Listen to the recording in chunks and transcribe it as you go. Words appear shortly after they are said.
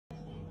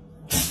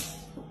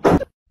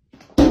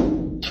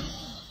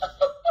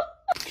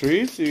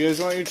Treats? You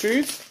guys want your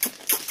treats?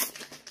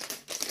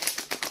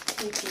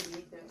 Here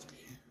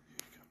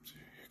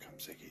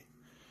comes Ziggy.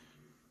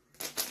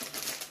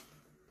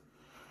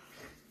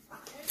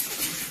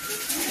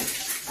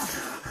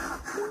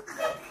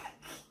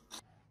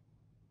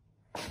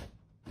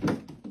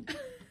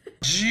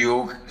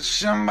 Giuk,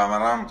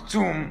 Shambamaram,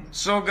 Tum,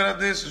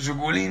 Socrates,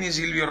 Zuculini,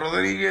 Silvio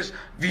Rodriguez,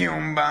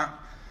 Viumba.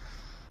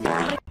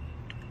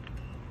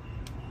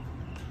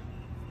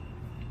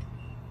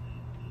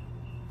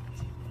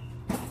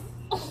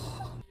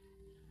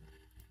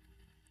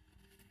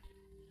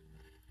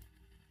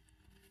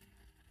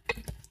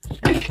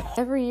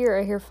 Every year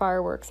I hear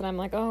fireworks and I'm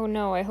like, oh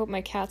no, I hope my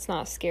cat's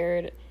not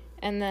scared.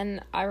 And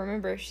then I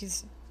remember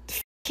she's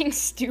f***ing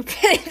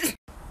stupid.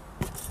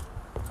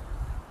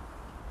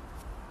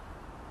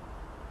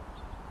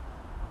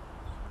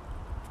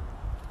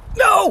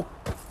 No!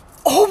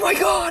 Oh my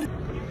god!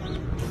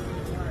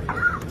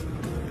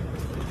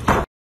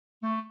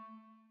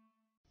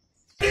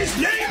 His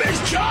name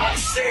is John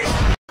C.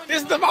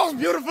 This is the most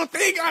beautiful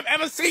thing I've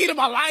ever seen in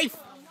my life.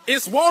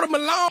 It's Walter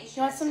Malone.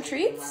 You want some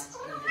treats?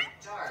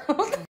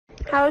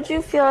 How would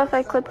you feel if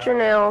I clipped your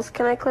nails?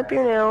 Can I clip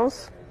your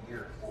nails?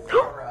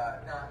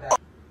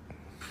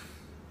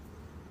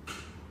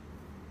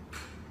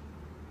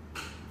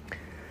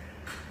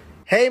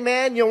 Hey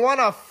man, you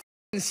wanna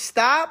f***ing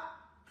stop?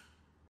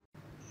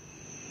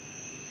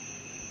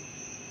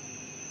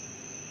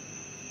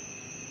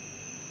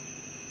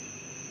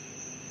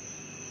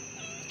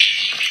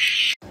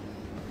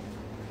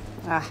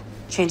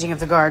 Changing of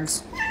the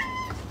guards.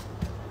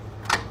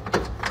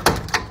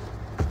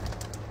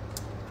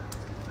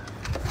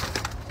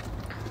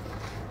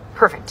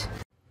 Perfect.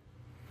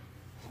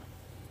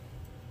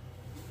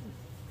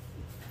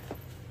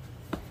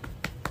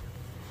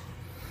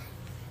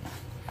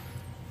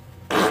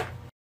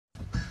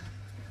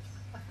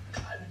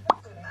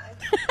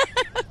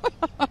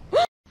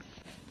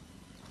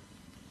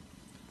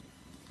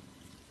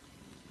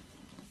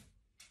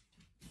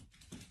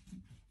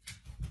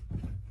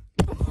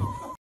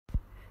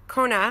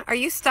 Kona, are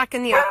you stuck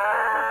in the...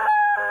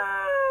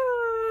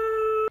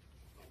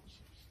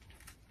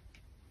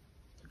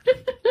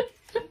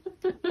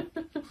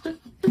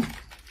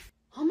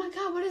 Oh my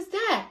god, what is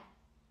that?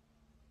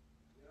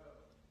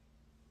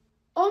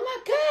 Oh my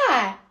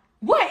god!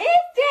 What is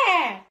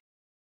that?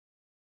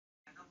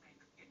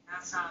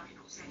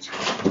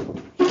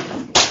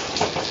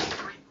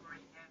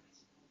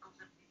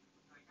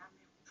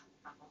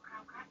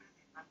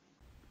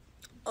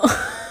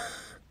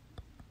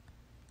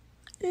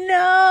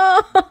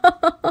 No!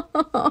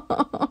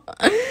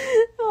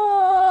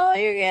 Oh,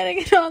 you're getting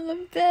it on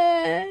the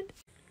bed.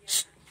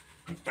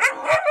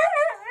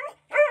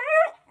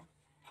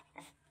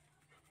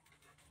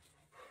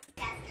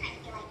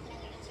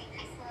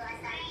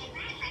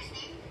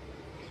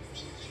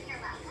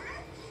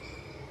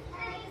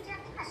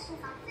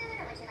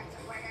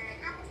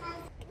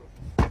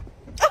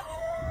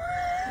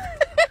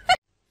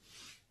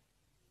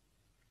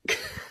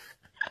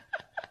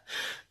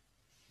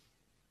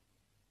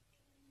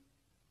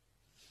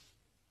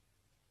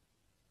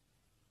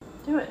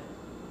 Do it.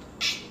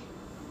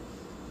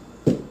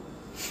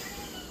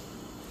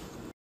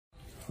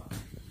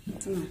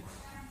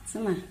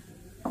 Sama.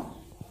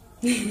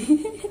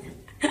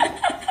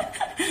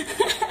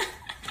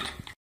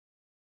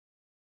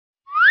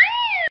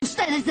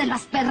 Ustedes de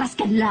las perras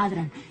que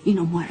ladran y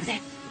no muerden.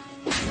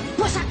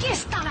 Pues aquí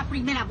está la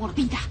primera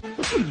mordida.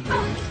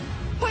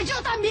 Pues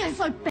yo también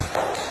soy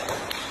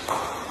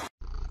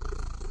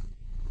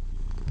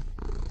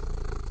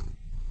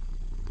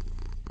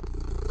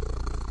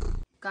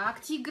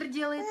Как тигр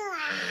делает?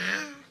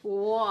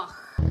 Ох.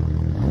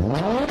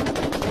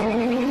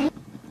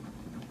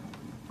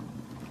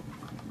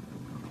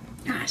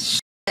 Ah,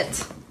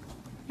 shit.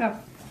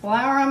 Got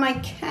flour on my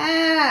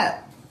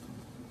cat.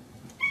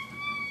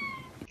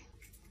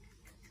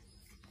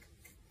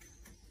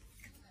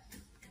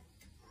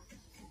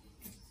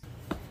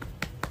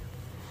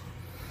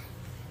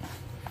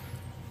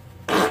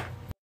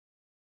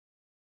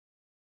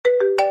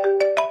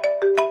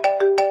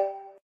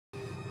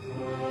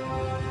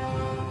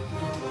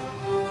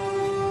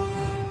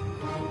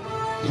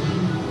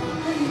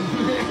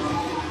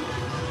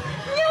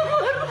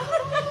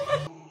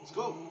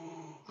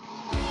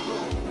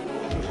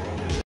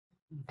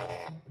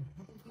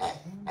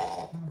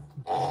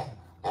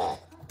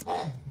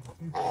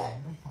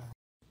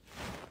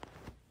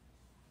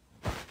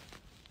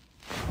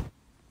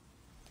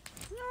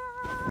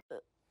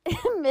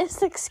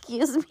 Miss,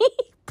 excuse me,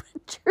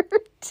 but your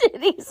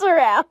titties are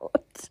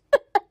out.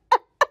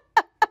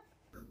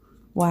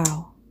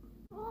 Wow.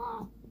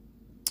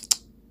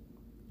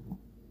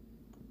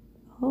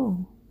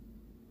 Oh.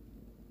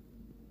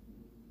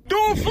 Do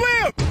a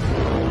flip!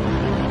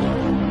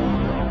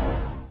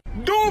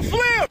 Do a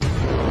flip!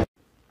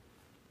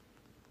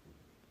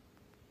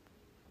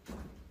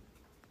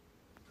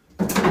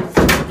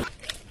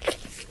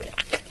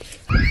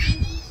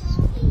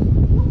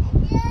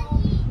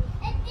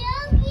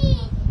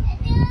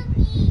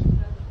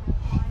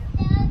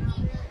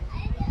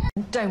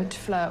 Don't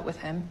flirt with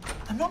him.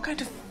 I'm not going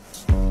to...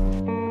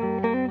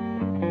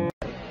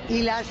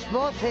 Y las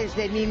voces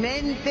de mi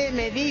mente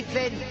me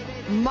dicen,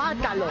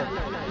 mátalo,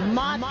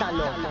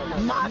 mátalo,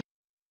 mátalo.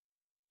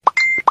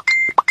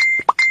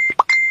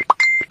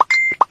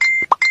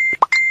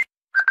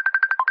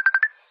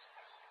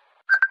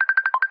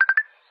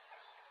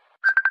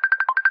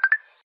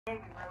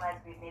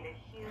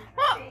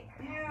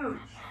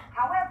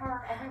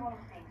 However, everyone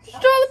was being so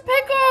the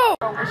pickle!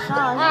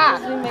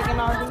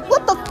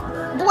 What the?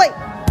 Wait,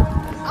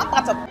 I'm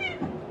about to...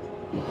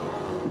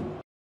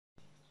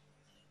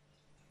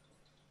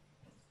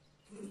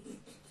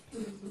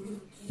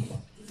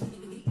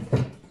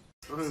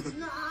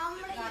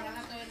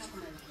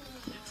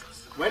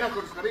 Buena,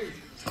 con cariño.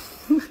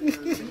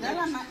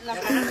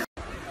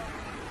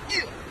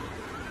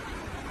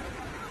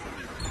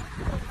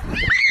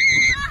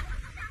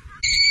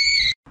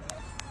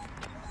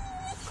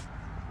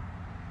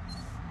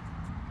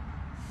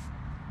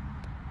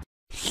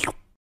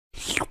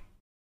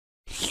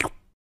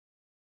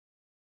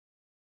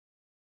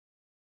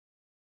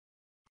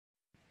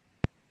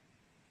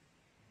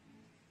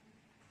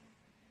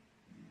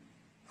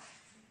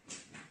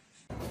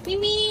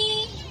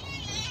 Mimi!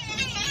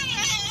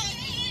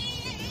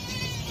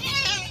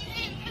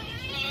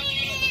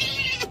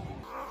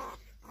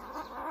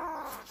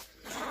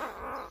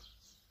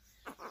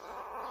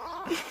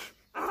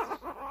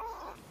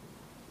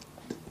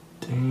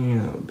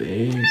 Damn,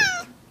 babe.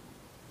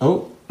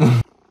 Oh.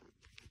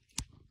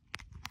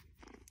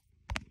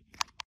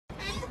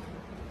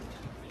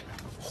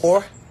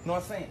 Whore. You know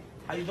what I'm saying?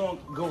 How you doing?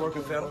 Good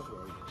working, fella.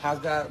 How's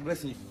God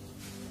blessing you?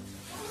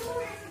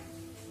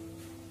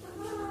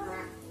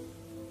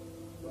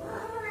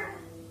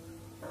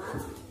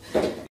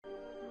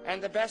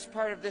 And the best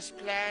part of this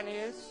plan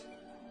is,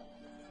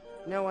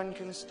 no one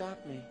can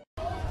stop me.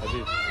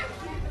 Habib,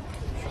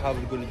 how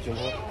we going to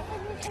Johor?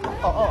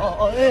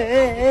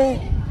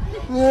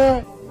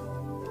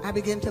 I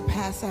began to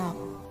pass out.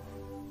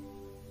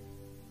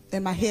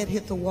 Then my head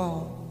hit the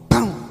wall.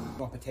 Boom!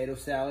 Want potato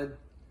salad?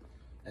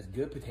 That's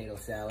good potato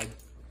salad.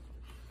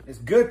 It's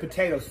good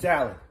potato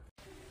salad.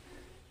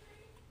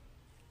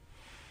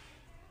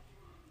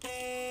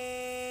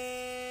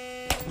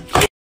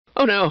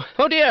 Oh no.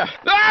 Oh dear.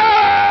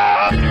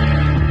 Ah!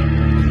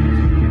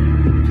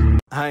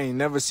 I ain't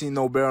never seen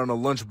no bear on a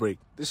lunch break.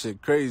 This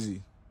shit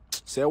crazy.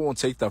 See, I won't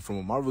take that from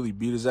him. I really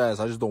beat his ass.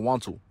 I just don't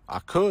want to. I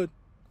could.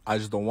 I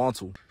just don't want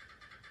to.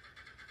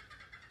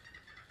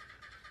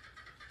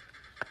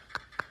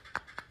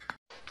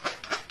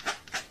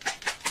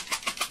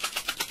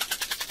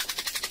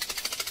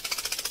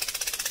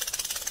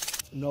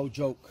 No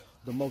joke.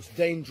 The most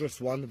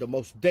dangerous one,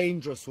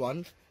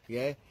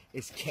 yeah,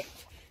 is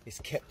kept. It's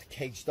kept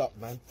caged up,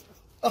 man.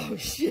 Oh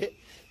shit.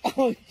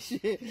 Oh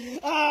shit.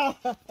 Ah.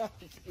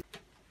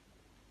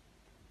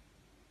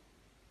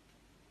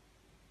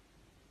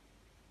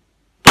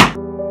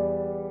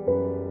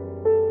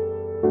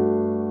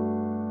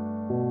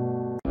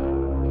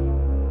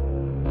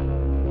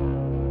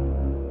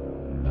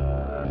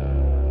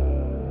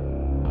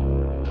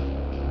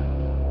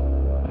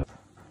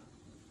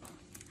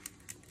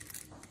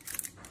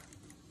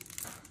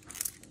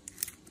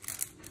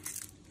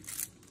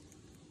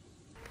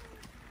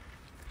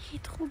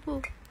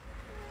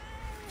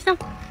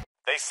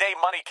 They say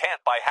money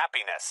can't buy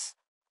happiness,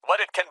 but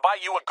it can buy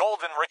you a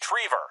golden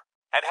retriever.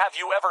 And have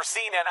you ever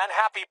seen an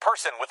unhappy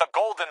person with a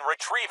golden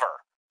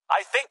retriever?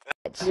 I think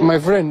not. My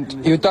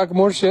friend, you talk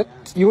more shit,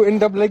 you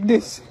end up like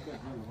this.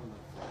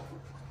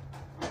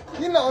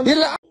 Kitty,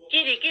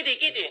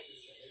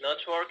 not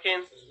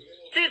working.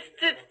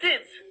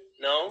 Tits.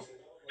 No.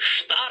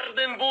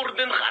 Starden,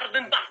 Burden,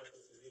 Harden, Bat.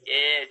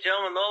 Yeah,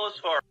 German always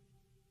for.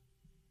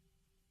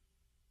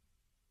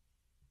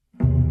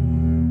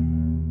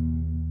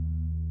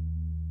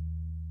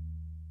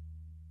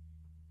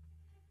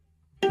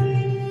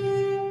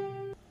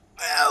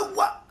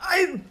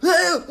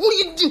 What are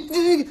you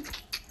doing?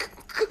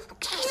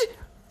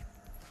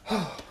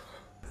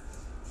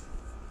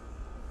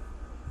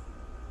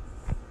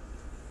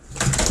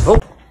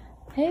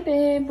 Hey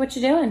babe, what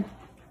you doing?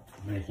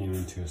 Making it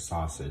into a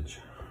sausage.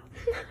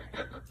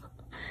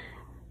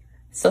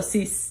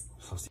 Saucisse.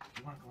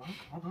 You wanna go out?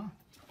 Hold on.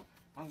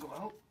 Wanna go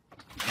out?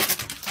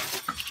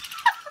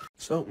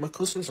 So, my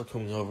cousins are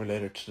coming over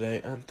later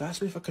today and they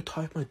asked me if I could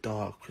tie up my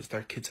dog because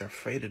their kids are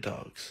afraid of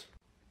dogs.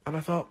 And I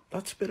thought,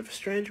 that's a bit of a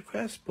strange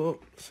request, but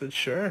I said,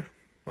 sure,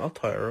 I'll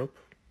tie her up.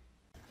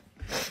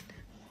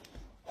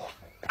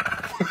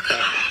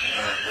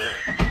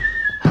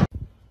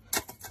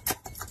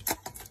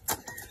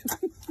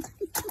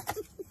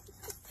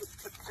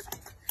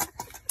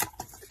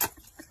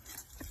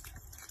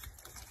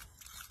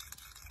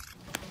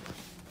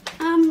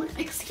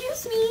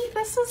 Excuse me,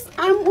 this is,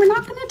 we're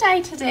not gonna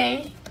die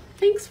today.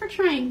 Thanks for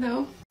trying,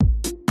 though.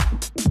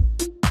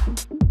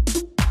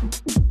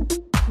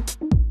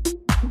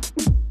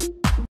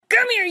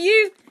 Come here,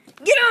 you!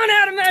 Get on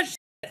out of my shit!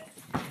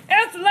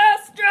 That's the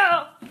last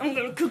straw! I'm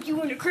gonna cook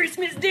you into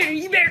Christmas dinner.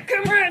 You better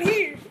come right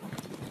here!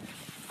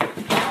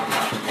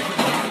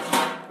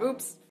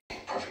 Oops.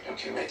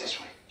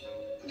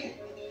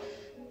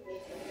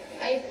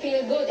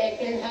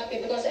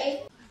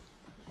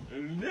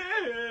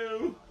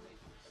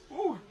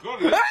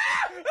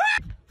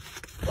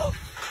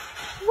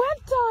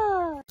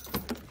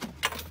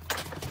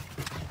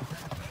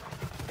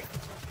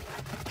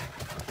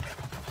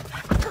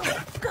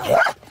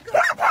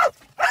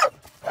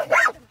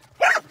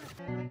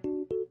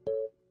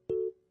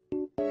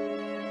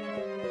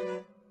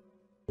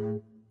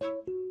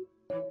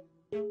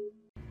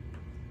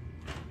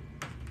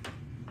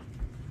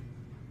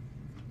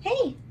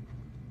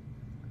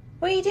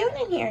 What are you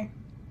doing in here?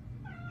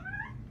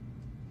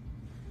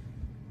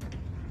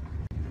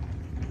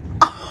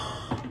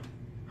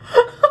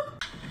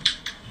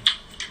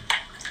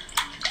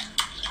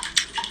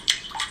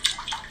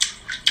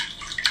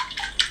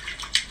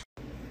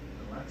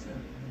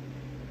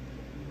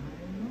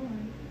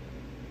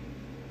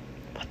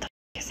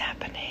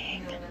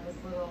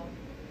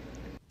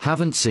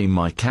 Haven't seen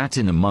my cat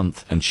in a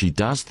month and she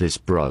does this,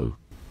 bro.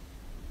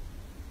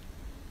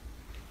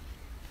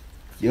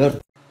 You're...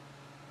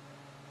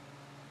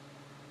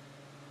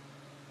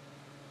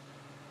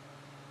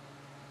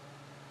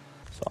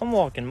 So I'm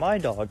walking my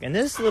dog, and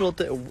this little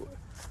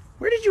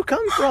where did you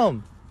come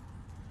from?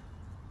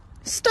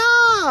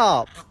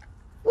 Stop!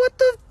 What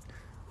did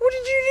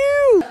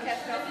you do?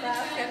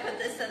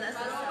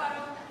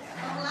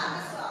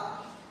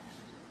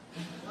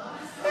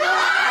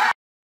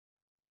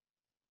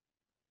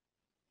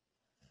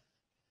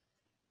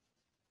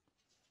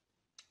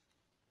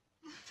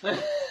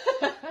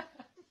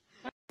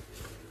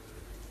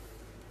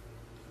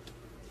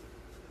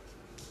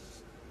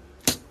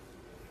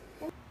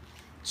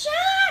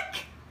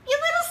 Jack! You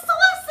little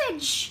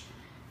sausage!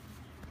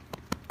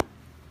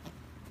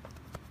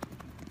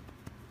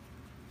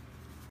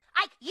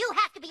 Ike, you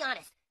have to be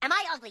honest. Am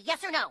I ugly,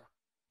 yes or no?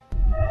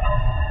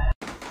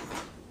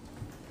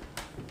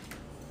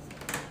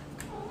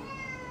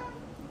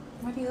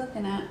 What are you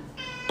looking at?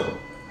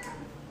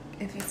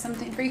 If it's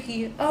something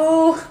freaky,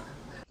 oh!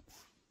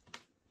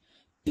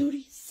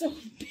 Booty's so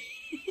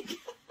big.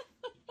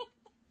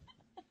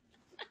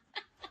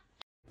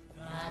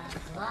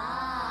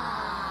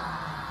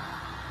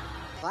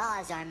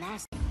 Claws are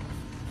massive.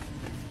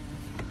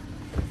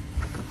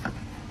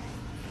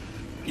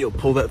 Yo,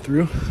 pull that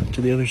through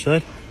to the other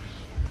side.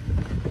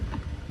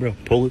 Bro,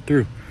 pull it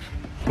through.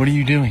 What are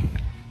you doing?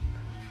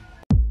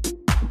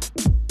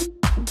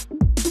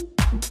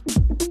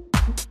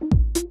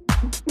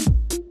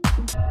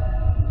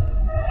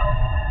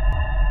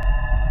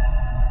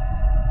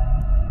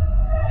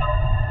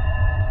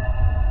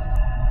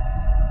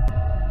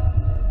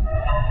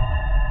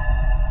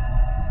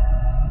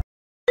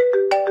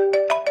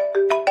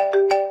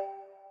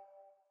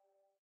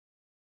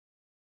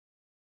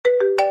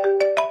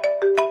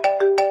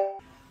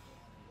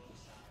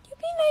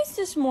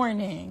 This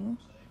morning.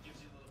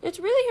 It's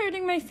really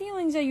hurting my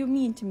feelings that you're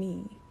mean to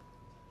me.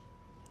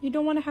 You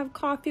don't want to have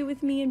coffee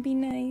with me and be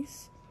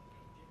nice?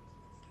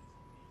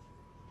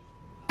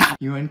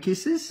 You want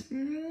kisses?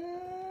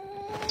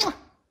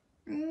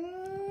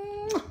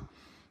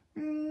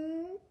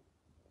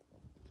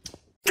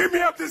 Get me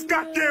out this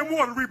goddamn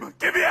water, Reba.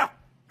 Get me out.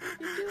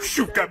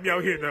 Shoot, got me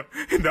out here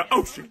in the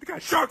ocean. They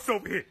got sharks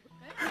over here.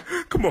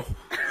 Come on.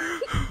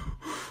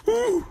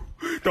 Ooh.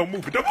 Don't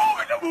move it. Don't move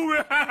it. Don't move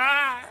it.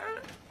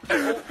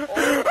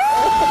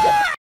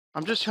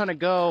 I'm just trying to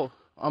go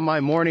on my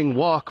morning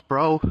walk,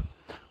 bro.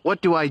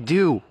 What do I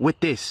do with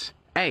this?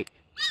 Hey,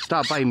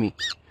 stop biting me.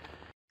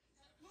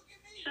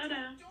 Shut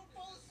up.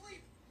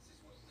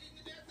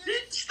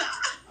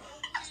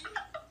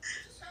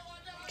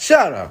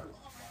 Shut up.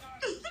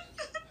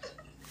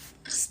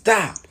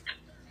 Stop.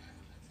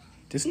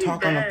 Just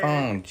talk on the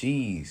phone,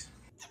 jeez.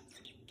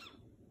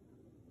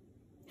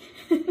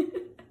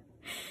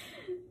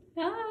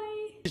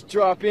 Hi. Just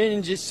drop in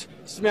and just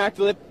smack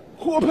the lip.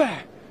 Whoop!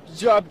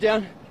 Drop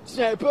down.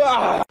 Snap.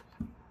 Ah!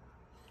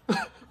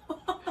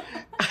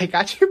 I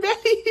got your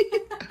belly.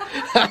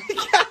 I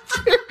got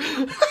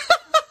your.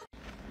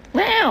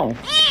 Meow.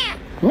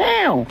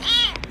 Meow.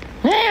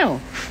 Meow.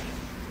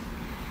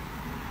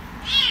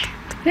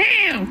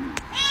 Meow.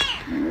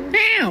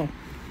 Meow.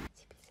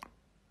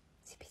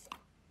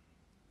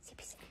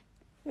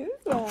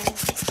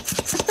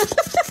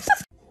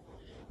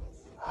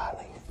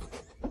 Holly,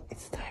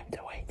 it's time to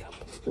wake up.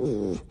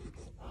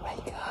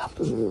 Wake up.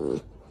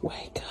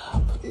 Wake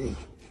up.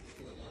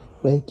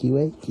 Wakey,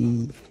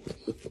 wakey.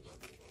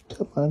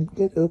 Come on,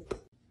 get up.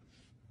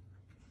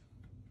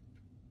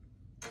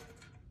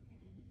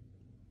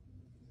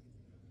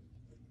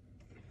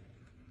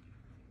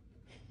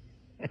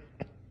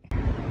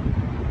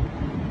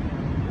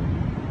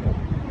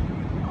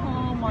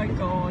 Oh my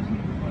god.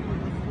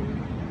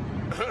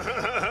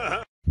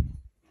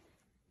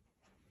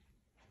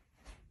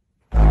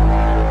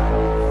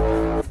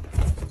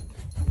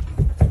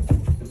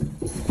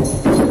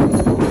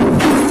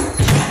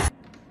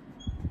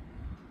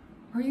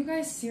 Are you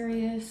guys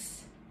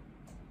serious?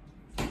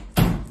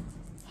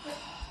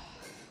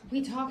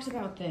 We talked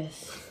about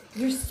this.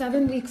 You're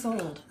 7 weeks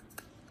old.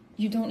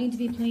 You don't need to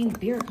be playing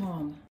beer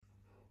pong.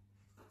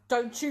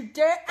 Don't you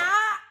dare!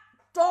 Ah!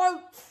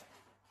 Don't!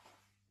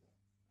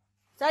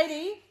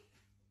 Sadie?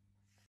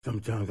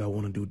 Sometimes I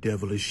want to do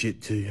devilish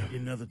shit to you.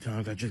 And other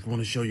times I just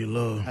want to show you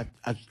love.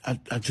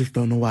 I just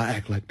don't know why I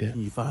act like that.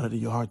 You find it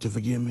in your heart to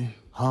forgive me?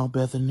 Huh,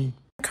 Bethany?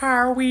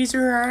 Car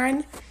Weezer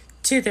on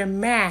to the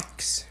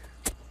max.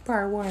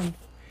 Part 1.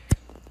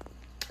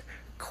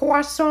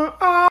 Croissant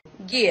up.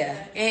 Yeah,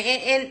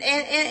 and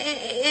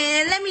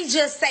let me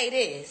just say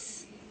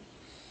this.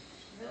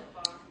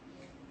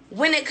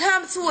 When it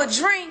comes to a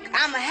drink,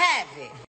 I'ma have it.